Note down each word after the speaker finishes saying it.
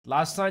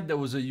Last night there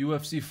was a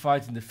UFC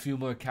fight in the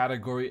female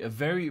category, a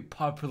very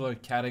popular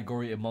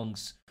category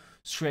amongst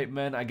straight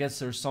men. I guess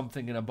there's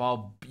something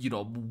about,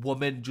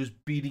 women just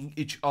beating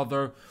each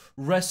other,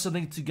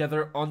 wrestling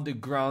together on the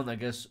ground. I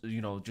guess,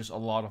 just a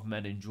lot of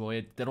men enjoy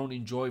it. They don't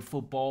enjoy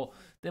football,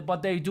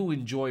 but they do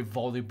enjoy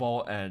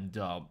volleyball and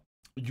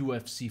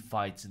UFC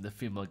fights in the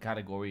female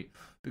category.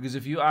 Because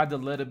if you add a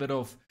little bit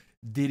of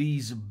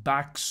Diddy's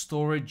back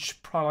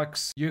storage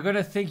products, you're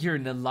gonna think you're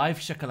in a live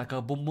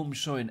shakalaka boom boom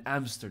show in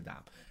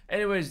Amsterdam.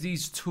 Anyways,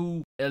 these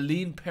two,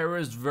 Eileen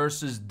Perez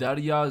versus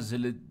Daria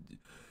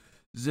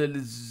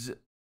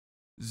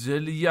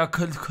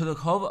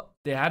Zeliakova.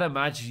 They had a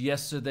match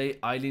yesterday.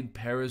 Eileen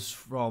Perez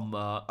from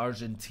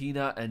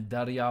Argentina and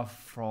Daria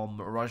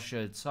from Russia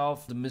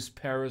itself. The Miss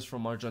Perez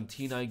from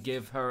Argentina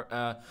gave her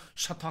a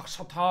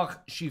shatak.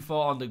 She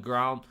fell on the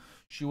ground.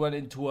 She went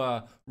into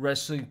a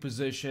wrestling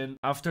position.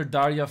 After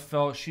Daria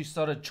fell, she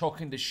started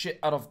choking the shit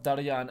out of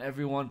Daria, and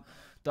everyone,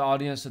 the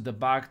audience at the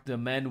back, the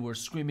men were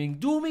screaming,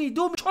 do me,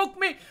 choke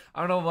me. I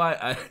don't know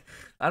why.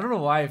 I don't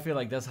know why I feel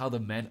like that's how the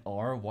men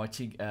are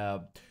watching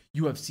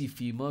UFC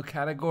female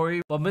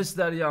category. But Miss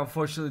Daria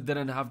unfortunately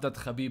didn't have that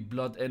Khabib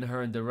blood in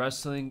her in the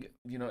wrestling,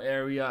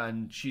 area,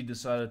 and she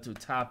decided to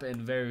tap in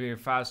very, very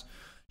fast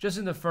just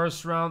in the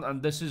first round.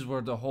 And this is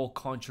where the whole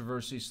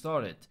controversy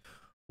started,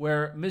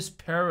 where Miss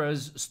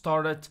Perez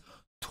started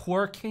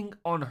twerking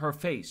on her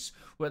face.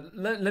 Well,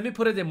 let me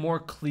put it in more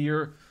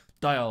clear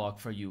dialogue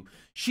for you.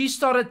 She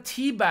started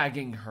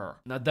teabagging her.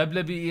 Now,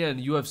 WWE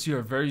and UFC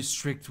are very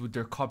strict with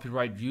their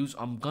copyright views.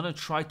 I'm gonna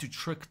try to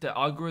trick the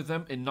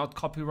algorithm in not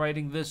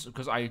copywriting this,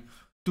 because I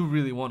do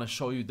really want to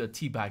show you the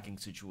teabagging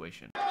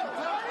situation.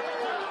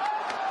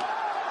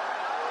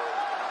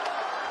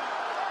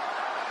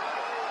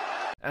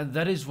 And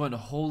that is when,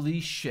 holy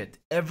shit,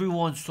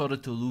 everyone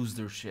started to lose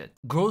their shit.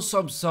 Grow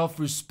some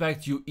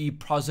self-respect, you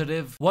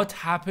E-positive. What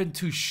happened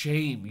to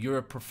shame? You're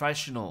a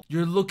professional.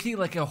 You're looking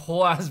like a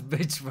whole ass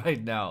bitch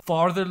right now.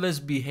 Fatherless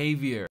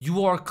behavior.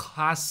 You are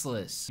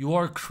classless. You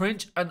are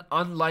cringe and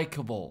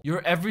unlikable.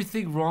 You're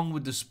everything wrong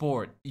with the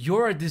sport.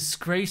 You're a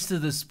disgrace to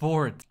the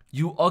sport.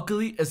 You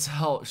ugly as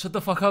hell. Shut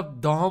the fuck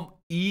up, Dom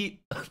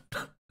E.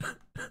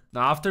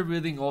 Now, after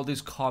reading all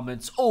these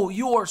comments, oh,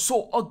 you are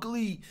so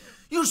ugly.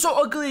 You're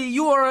so ugly.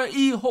 You are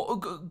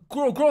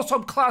grow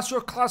some class. You're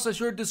classless.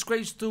 You're a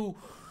disgrace to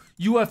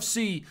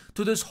UFC,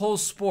 to this whole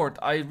sport.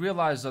 I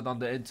realized that on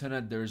the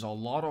internet, there's a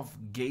lot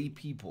of gay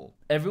people.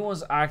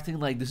 Everyone's acting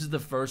like this is the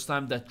first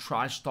time that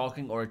trash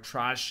talking or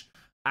trash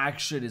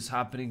action is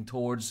happening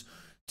towards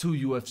two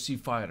UFC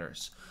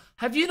fighters.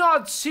 Have you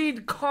not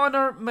seen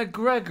Conor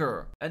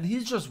McGregor? And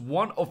he's just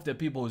one of the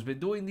people who's been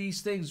doing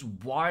these things.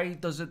 Why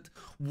does it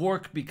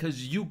work?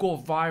 Because you go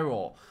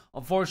viral.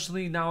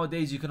 Unfortunately,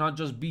 nowadays, you cannot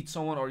just beat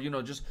someone or,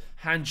 just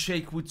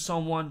handshake with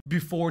someone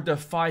before the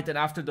fight and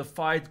after the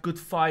fight. Good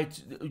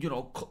fight,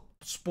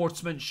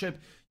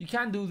 sportsmanship. You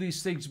can't do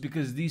these things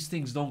because these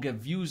things don't get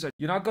views.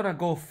 You're not gonna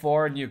go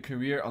far in your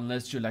career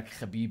unless you're like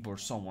Khabib or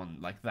someone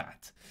like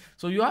that.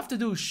 So you have to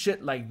do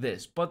shit like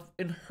this. But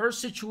in her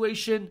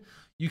situation,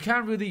 you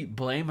can't really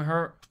blame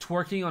her.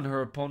 Twerking on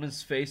her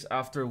opponent's face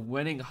after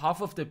winning.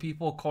 Half of the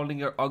people calling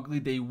her ugly,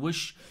 they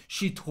wish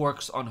she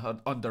twerks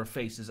on their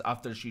faces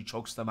after she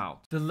chokes them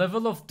out. The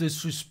level of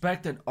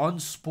disrespect and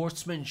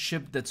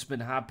unsportsmanship that's been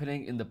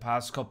happening in the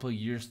past couple of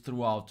years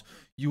throughout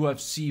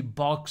UFC,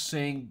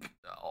 boxing,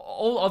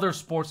 all other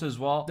sports as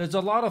well. There's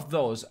a lot of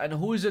those. And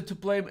who is it to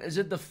blame? Is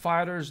it the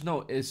fighters?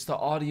 No, it's the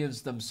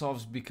audience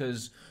themselves,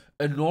 because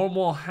a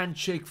normal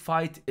handshake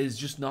fight is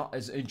just not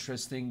as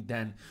interesting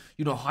than,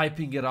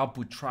 hyping it up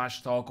with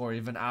trash talk, or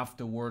even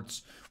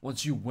afterwards,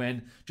 once you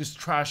win,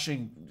 just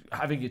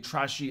having a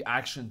trashy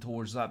action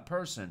towards that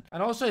person.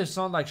 And also, it's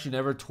not like she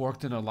never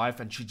twerked in her life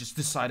and she just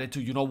decided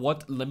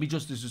to, let me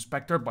just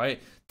disrespect her by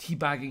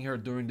teabagging her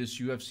during this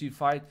UFC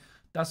fight.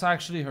 That's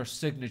actually her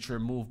signature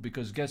move,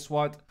 because guess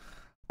what?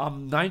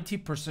 I'm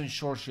 90%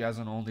 sure she has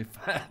an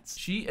OnlyFans.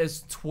 She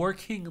is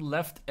twerking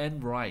left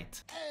and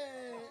right.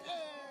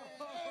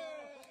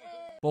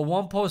 But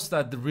one post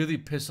that really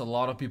pissed a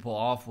lot of people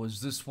off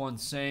was this one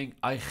saying,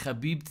 I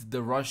Khabib'd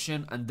the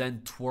Russian and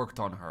then twerked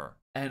on her.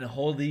 And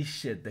holy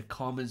shit, the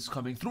comments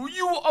coming through,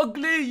 you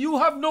ugly, you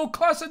have no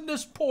class in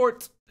this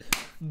sport.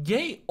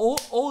 Gay,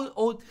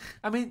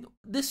 I mean,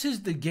 this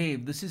is the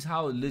game. This is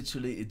how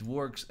literally it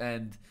works.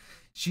 And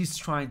she's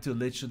trying to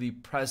literally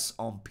press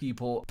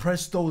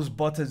those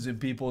buttons in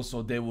people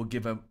so they will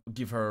give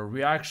her a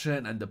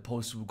reaction, and the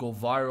post will go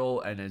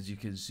viral. And as you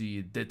can see,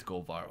 it did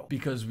go viral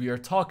because we are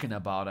talking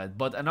about it.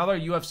 But another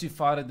UFC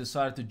fighter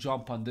decided to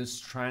jump on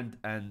this trend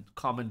and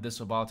comment this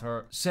about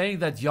her, saying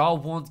that y'all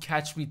won't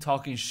catch me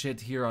talking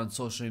shit here on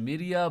social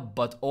media,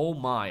 but oh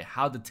my,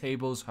 how the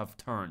tables have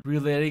turned,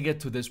 relating it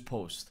to this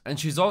post. And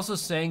she's also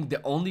saying the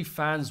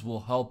OnlyFans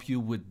will help you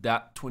with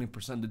that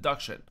 20%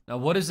 deduction. Now,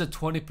 what is a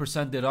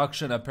 20%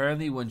 deduction?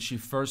 Apparently, when she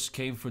first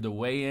came for the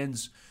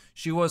weigh-ins,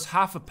 she was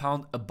half a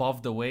pound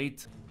above the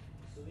weight.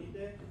 She's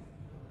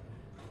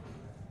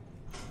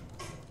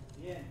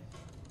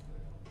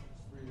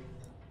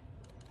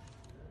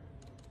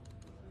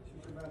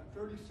about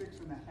 36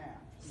 and a half.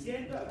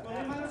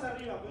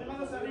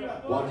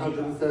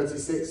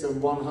 136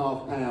 and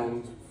 1/2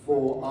 pound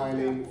for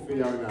Eileen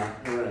Fiona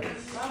Perez.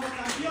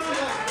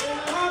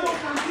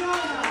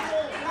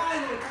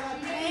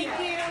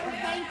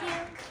 Thank you.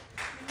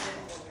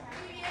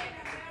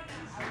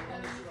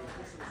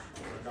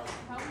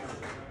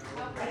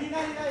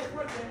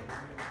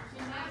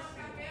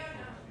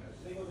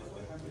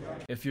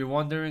 If you're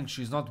wondering,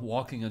 she's not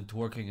walking and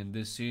twerking in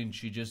this scene.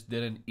 She just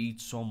didn't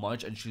eat so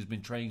much and she's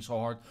been training so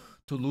hard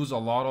to lose a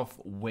lot of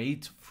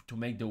weight to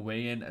make the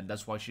weigh-in, and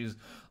that's why she's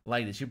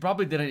like this. She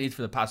probably didn't eat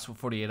for the past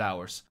 48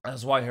 hours.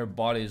 That's why her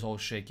body is all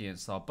shaky and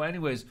stuff. But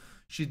anyways,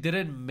 she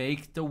didn't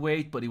make the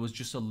weight, but it was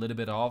just a little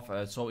bit off.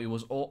 So it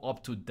was all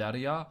up to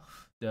Daria,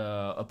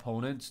 the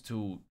opponent,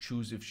 to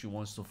choose if she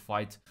wants to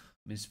fight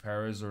Miss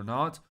Perez or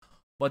not.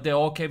 But they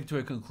all came to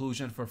a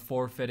conclusion for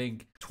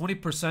forfeiting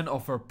 20%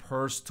 of her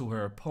purse to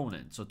her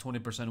opponent. So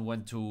 20%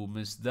 went to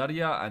Miss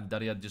Daria, and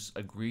Daria just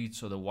agreed,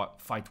 so the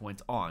fight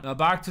went on. Now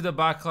back to the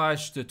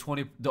backlash. The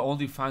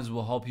OnlyFans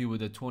will help you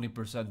with a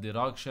 20%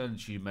 deduction.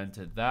 She meant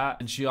it that.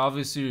 And she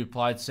obviously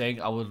replied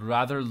saying, I would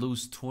rather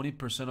lose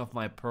 20% of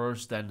my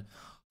purse than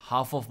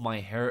half of my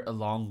hair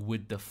along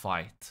with the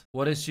fight.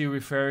 What is she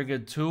referring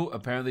it to?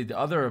 Apparently the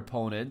other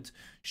opponent,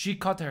 she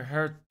cut her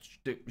hair.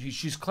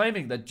 She's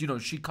claiming that, you know,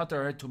 she cut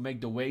her hair to make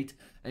the weight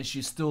and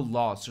she still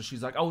lost. So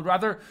she's like, I would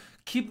rather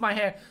keep my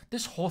hair.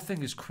 This whole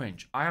thing is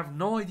cringe. I have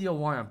no idea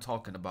why I'm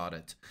talking about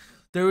it.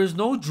 There is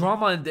no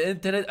drama in the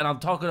internet, and I'm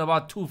talking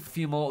about two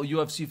female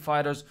UFC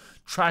fighters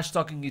trash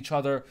talking each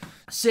other,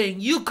 saying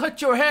you cut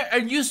your hair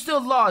and you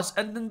still lost.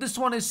 And then this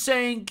one is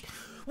saying,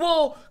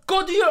 well,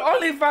 go to your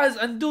OnlyFans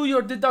and do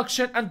your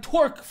deduction and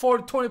twerk for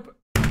 20%.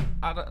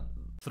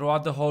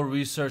 Throughout the whole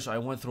research, I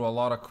went through a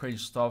lot of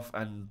cringe stuff,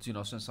 and you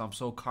know, since I'm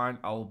so kind,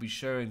 I will be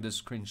sharing this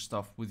cringe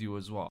stuff with you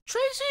as well.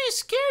 Tracy is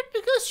scared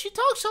because she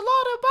talks a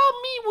lot about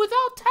me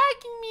without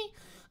tagging me.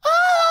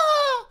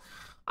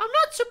 I'm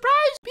not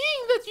surprised,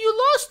 being that you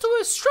lost to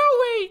a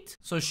strawweight.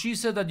 So she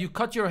said that you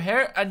cut your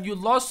hair and you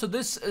lost to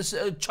this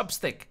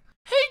chopstick.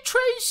 Hey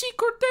Tracy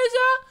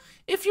Corteza,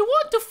 if you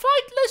want to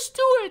fight, let's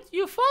do it.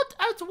 You fought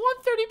at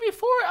 130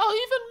 before. I'll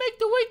even make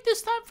the weight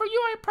this time for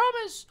you, I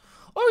promise.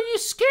 Or are you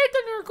scared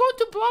that you're going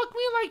to block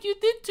me like you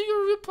did to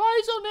your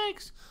replies on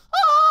X?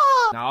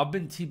 Now, I've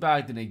been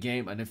teabagged in a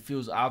game and it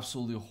feels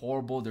absolutely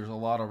horrible. There's a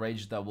lot of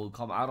rage that will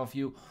come out of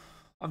you.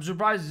 I'm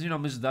surprised, you know,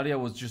 Miss Daria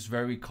was just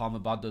very calm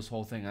about this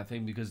whole thing. I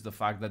think because the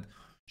fact that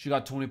she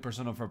got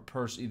 20% of her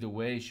purse either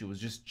way. She was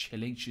just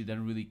chilling. She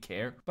didn't really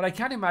care. But I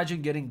can't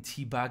imagine getting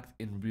teabagged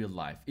in real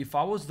life. If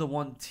I was the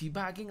one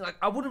teabagging, like,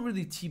 I wouldn't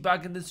really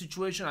teabag in this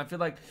situation. I feel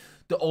like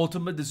the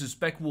ultimate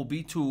disrespect will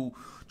be to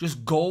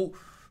just go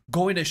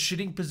in a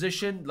shitting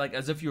position, like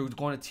as if you're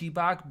going to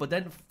teabag, but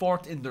then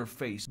fart in their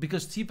face.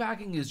 Because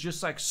teabagging is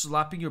just like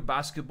slapping your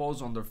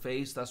basketballs on their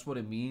face. That's what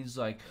it means.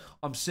 Like,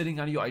 I'm sitting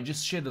on you, I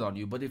just shitted on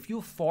you. But if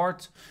you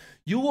fart,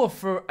 you will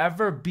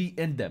forever be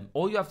in them.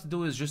 All you have to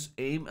do is just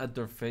aim at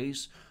their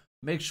face.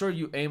 Make sure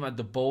you aim at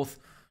the both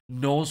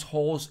nose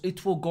holes.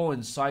 It will go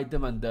inside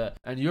them,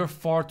 and your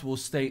fart will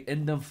stay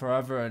in them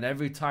forever. And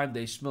every time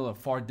they smell a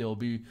fart, they'll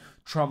be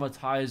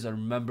traumatized and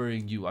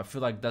remembering you. I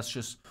feel like that's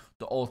just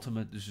the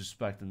ultimate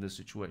disrespect in this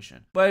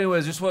situation. But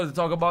anyways, just wanted to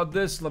talk about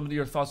this. Let me know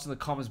your thoughts in the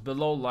comments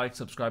below. Like,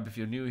 subscribe if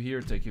you're new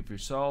here. Take care of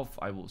yourself.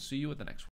 I will see you at the next one.